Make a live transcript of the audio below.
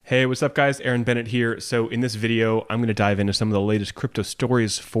Hey, what's up guys? Aaron Bennett here. So in this video, I'm going to dive into some of the latest crypto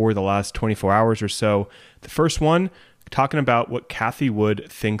stories for the last 24 hours or so. The first one, talking about what Cathie Wood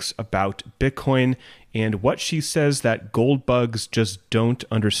thinks about Bitcoin and what she says that gold bugs just don't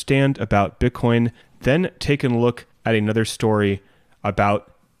understand about Bitcoin. Then taking a look at another story about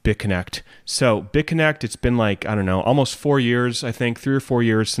BitConnect. So BitConnect, it's been like, I don't know, almost 4 years, I think, 3 or 4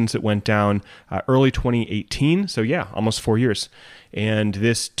 years since it went down, early 2018. So yeah, almost 4 years. And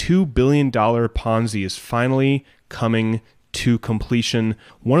this $2 billion Ponzi is finally coming to completion.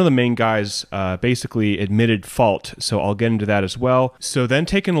 One of the main guys basically admitted fault, so I'll get into that as well. So then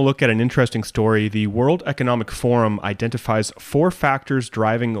taking a look at an interesting story, the World Economic Forum identifies 4 factors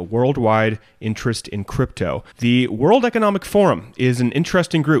driving worldwide interest in crypto. The World Economic Forum is an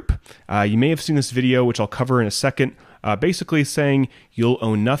interesting group. You may have seen this video, which I'll cover in a second, basically saying you'll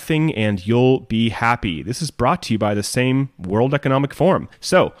own nothing and you'll be happy. This is brought to you by the same World Economic Forum.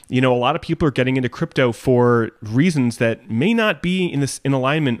 So, a lot of people are getting into crypto for reasons that may not be in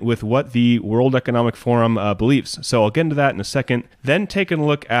alignment with what the World Economic Forum believes. So I'll get into that in a second. Then taking a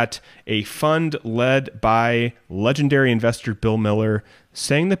look at a fund led by legendary investor Bill Miller,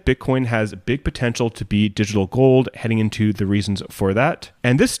 saying that Bitcoin has big potential to be digital gold, heading into the reasons for that.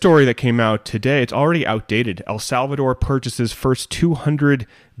 And this story that came out today, it's already outdated. El Salvador purchases first 200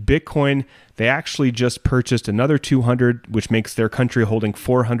 Bitcoin. They actually just purchased another 200, which makes their country holding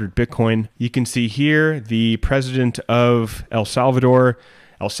 400 Bitcoin. You can see here the president of El Salvador.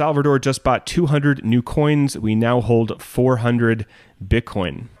 El Salvador just bought 200 new coins. We now hold 400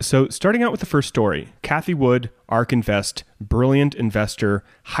 Bitcoin. So starting out with the first story, Cathie Wood, ARK Invest, brilliant investor,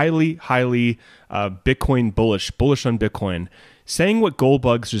 highly Bitcoin bullish on Bitcoin, saying what gold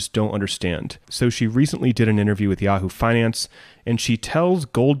bugs just don't understand. So she recently did an interview with Yahoo Finance, and she tells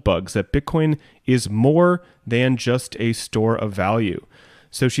gold bugs that Bitcoin is more than just a store of value.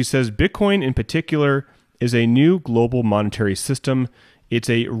 So she says Bitcoin in particular is a new global monetary system. It's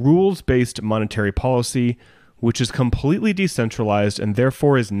a rules-based monetary policy which is completely decentralized and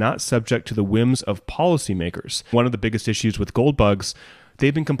therefore is not subject to the whims of policymakers. One of the biggest issues with gold bugs,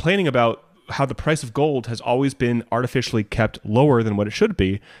 they've been complaining about how the price of gold has always been artificially kept lower than what it should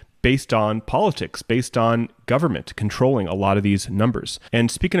be based on politics, based on government controlling a lot of these numbers. And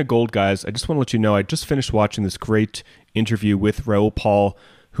speaking of gold, guys, I just want to let you know, I just finished watching this great interview with Raoul Pal,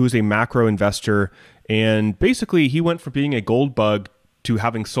 who's a macro investor, and basically he went from being a gold bug to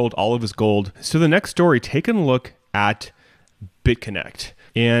having sold all of his gold. So the next story, taking a look at BitConnect.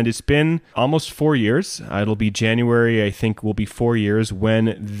 And it's been almost 4 years. It'll be January, I think, will be 4 years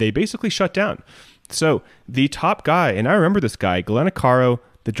when they basically shut down. So the top guy, and I remember this guy, Glenn Acaro,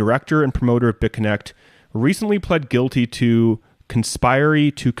 the director and promoter of BitConnect, recently pled guilty to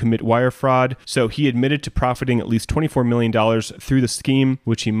conspiracy to commit wire fraud. So he admitted to profiting at least $24 million through the scheme,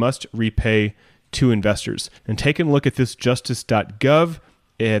 which he must repay to investors. And taking a look at this justice.gov,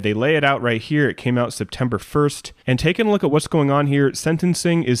 they lay it out right here. It came out September 1st. And taking a look at what's going on here,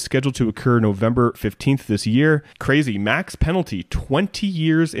 sentencing is scheduled to occur November 15th this year. Crazy. Max penalty, 20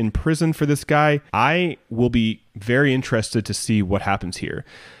 years in prison for this guy. I will be very interested to see what happens here.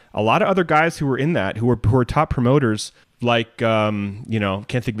 A lot of other guys who were in that, who are top promoters, like, can't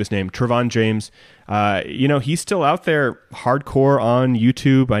think of his name, Trevon James, he's still out there hardcore on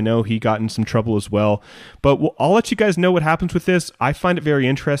YouTube. I know he got in some trouble as well, but I'll let you guys know what happens with this. I find it very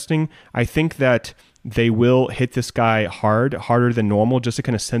interesting. I think that they will hit this guy harder than normal, just to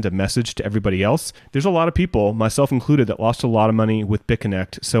kind of send a message to everybody else. There's a lot of people, myself included, that lost a lot of money with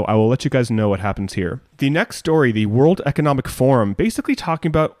BitConnect, so I will let you guys know what happens here. The next story, the World Economic Forum, basically talking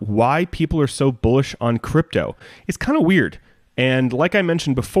about why people are so bullish on crypto. It's kind of weird. And like I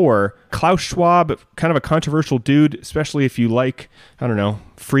mentioned before, Klaus Schwab, kind of a controversial dude, especially if you like, I don't know,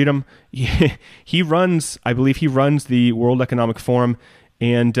 freedom. He runs, I believe he runs the World Economic Forum.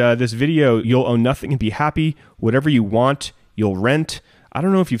 And this video, you'll own nothing and be happy. Whatever you want, you'll rent. I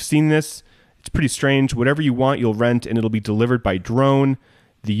don't know if you've seen this. It's pretty strange. Whatever you want, you'll rent, and it'll be delivered by drone.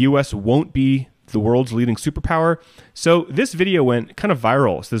 The US won't be the world's leading superpower. So this video went kind of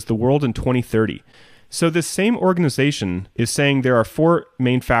viral. It says the world in 2030. So this same organization is saying there are 4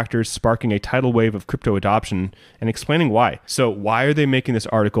 main factors sparking a tidal wave of crypto adoption and explaining why. So why are they making this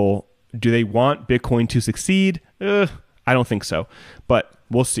article? Do they want Bitcoin to succeed? I don't think so, but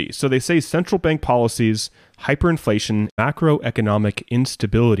we'll see. So they say central bank policies, hyperinflation, macroeconomic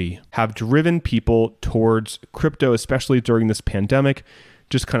instability have driven people towards crypto, especially during this pandemic.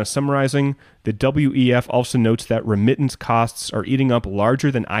 Just kind of summarizing, the WEF also notes that remittance costs are eating up larger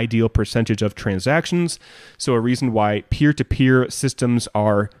than ideal percentage of transactions. So a reason why peer-to-peer systems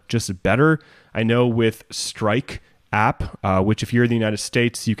are just better. I know with Strike, app, which if you're in the United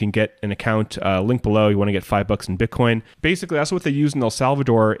States, you can get an account, link below. You want to get $5 in Bitcoin. Basically, that's what they use in El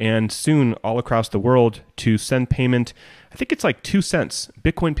Salvador and soon all across the world to send payment. I think it's like 2 cents,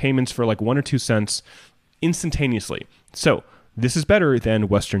 Bitcoin payments for like 1 or 2 cents instantaneously. So this is better than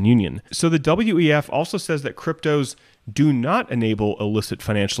Western Union. So the WEF also says that cryptos do not enable illicit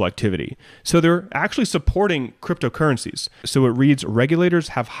financial activity. So they're actually supporting cryptocurrencies. So it reads, regulators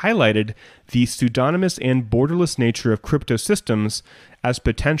have highlighted the pseudonymous and borderless nature of crypto systems as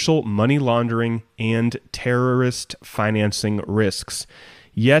potential money laundering and terrorist financing risks.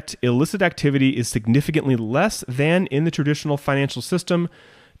 Yet illicit activity is significantly less than in the traditional financial system,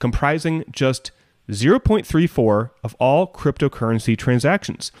 comprising just 0.34 of all cryptocurrency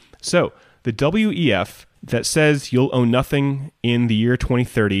transactions. So the WEF that says you'll own nothing in the year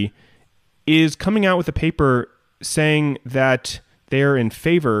 2030 is coming out with a paper saying that they're in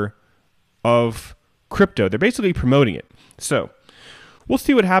favor of crypto. They're basically promoting it. So we'll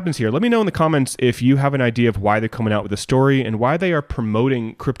see what happens here. Let me know in the comments if you have an idea of why they're coming out with a story and why they are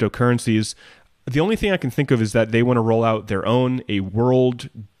promoting cryptocurrencies. The only thing I can think of is that they want to roll out their own, a world,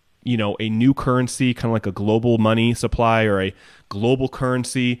 a new currency, kind of like a global money supply or a global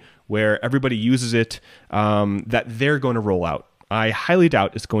currency where everybody uses it, that they're going to roll out. I highly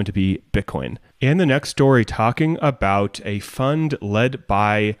doubt it's going to be Bitcoin. And the next story, talking about a fund led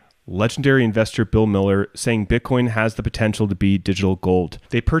by legendary investor Bill Miller, saying Bitcoin has the potential to be digital gold.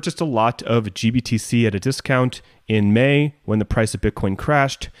 They purchased a lot of GBTC at a discount in May when the price of Bitcoin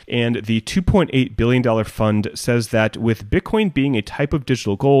crashed, and the $2.8 billion fund says that with Bitcoin being a type of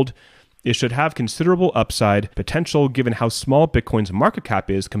digital gold, it should have considerable upside potential given how small Bitcoin's market cap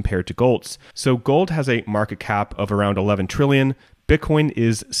is compared to gold's. So gold has a market cap of around 11 trillion. Bitcoin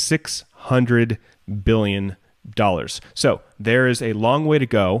is $600 billion. So there is a long way to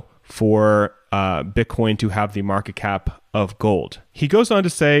go for Bitcoin to have the market cap of gold. He goes on to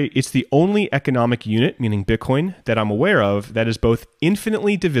say, it's the only economic unit, meaning Bitcoin, that I'm aware of that is both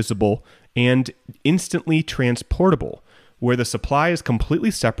infinitely divisible and instantly transportable, where the supply is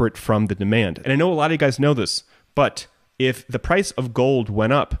completely separate from the demand. And I know a lot of you guys know this, but if the price of gold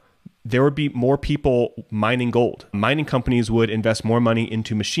went up, there would be more people mining gold. Mining companies would invest more money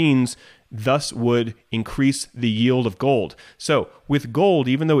into machines, thus would increase the yield of gold. So with gold,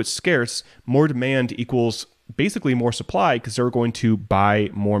 even though it's scarce, more demand equals basically more supply because they're going to buy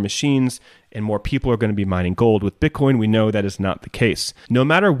more machines and more people are going to be mining gold. With Bitcoin, we know that is not the case. No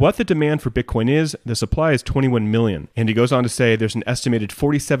matter what the demand for Bitcoin is, the supply is 21 million. And he goes on to say there's an estimated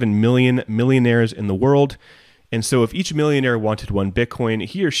 47 million millionaires in the world. And so if each millionaire wanted one Bitcoin,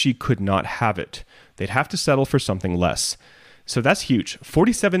 he or she could not have it. They'd have to settle for something less. So that's huge.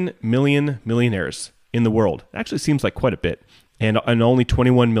 47 million millionaires in the world. It actually seems like quite a bit. And only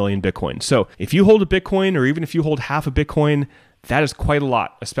 21 million Bitcoin. So if you hold a Bitcoin, or even if you hold half a Bitcoin, that is quite a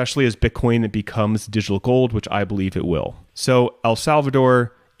lot, especially as Bitcoin becomes digital gold, which I believe it will. So El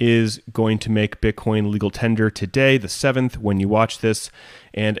Salvador is going to make Bitcoin legal tender today, the 7th, when you watch this.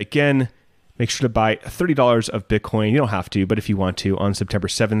 And again, make sure to buy $30 of Bitcoin. You don't have to, but if you want to, on September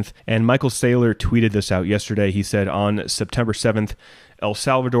 7th. And Michael Saylor tweeted this out yesterday. He said on September 7th, El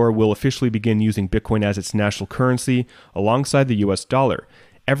Salvador will officially begin using Bitcoin as its national currency alongside the US dollar.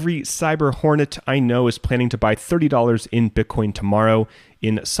 Every cyber hornet I know is planning to buy $30 in Bitcoin tomorrow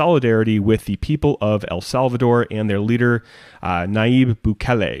in solidarity with the people of El Salvador and their leader, Nayib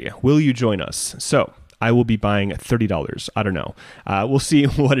Bukele. Will you join us? So I will be buying $30. I don't know. We'll see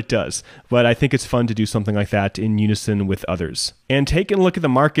what it does. But I think it's fun to do something like that in unison with others. And taking a look at the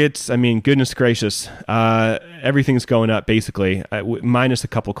markets, I mean, goodness gracious, everything's going up basically, minus a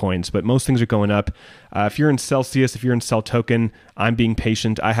couple coins, but most things are going up. If you're in Celsius, if you're in Cell Token, I'm being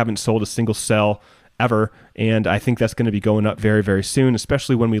patient. I haven't sold a single cell ever, and I think that's going to be going up very, very soon,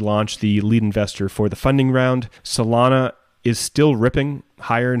 especially when we launch the lead investor for the funding round. Solana is still ripping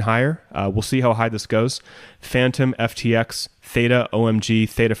higher and higher. We'll see how high this goes. Phantom, FTX, Theta, OMG,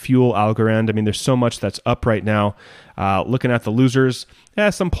 Theta Fuel, Algorand. I mean, there's so much that's up right now. Looking at the losers,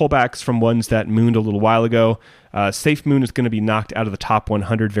 some pullbacks from ones that mooned a little while ago. SafeMoon is going to be knocked out of the top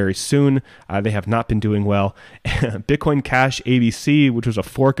 100 very soon. They have not been doing well. Bitcoin Cash ABC, which was a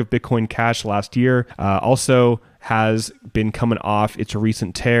fork of Bitcoin Cash last year, also has been coming off its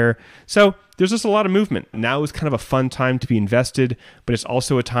recent tear. So there's just a lot of movement. Now is kind of a fun time to be invested, but it's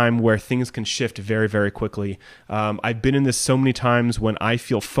also a time where things can shift very, very quickly. I've been in this so many times when I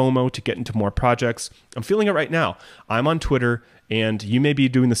feel FOMO to get into more projects. I'm feeling it right now. I'm on Twitter, and you may be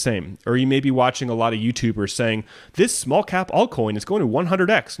doing the same. Or you may be watching a lot of YouTubers saying, this small cap altcoin is going to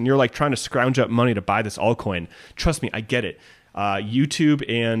 100x, and you're like trying to scrounge up money to buy this altcoin. Trust me, I get it. YouTube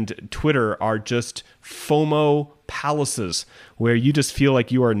and Twitter are just FOMO palaces where you just feel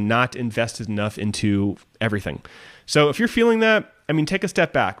like you are not invested enough into everything. So if you're feeling that, I mean, take a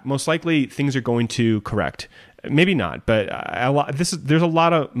step back. Most likely things are going to correct. Maybe not, but there's a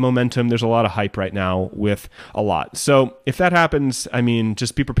lot of momentum. There's a lot of hype right now with a lot. So if that happens, I mean,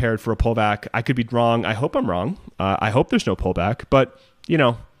 just be prepared for a pullback. I could be wrong. I hope I'm wrong. I hope there's no pullback, but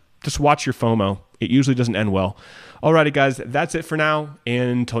just watch your FOMO. It usually doesn't end well. Alrighty, guys, that's it for now.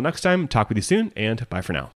 And until next time, talk with you soon, and bye for now.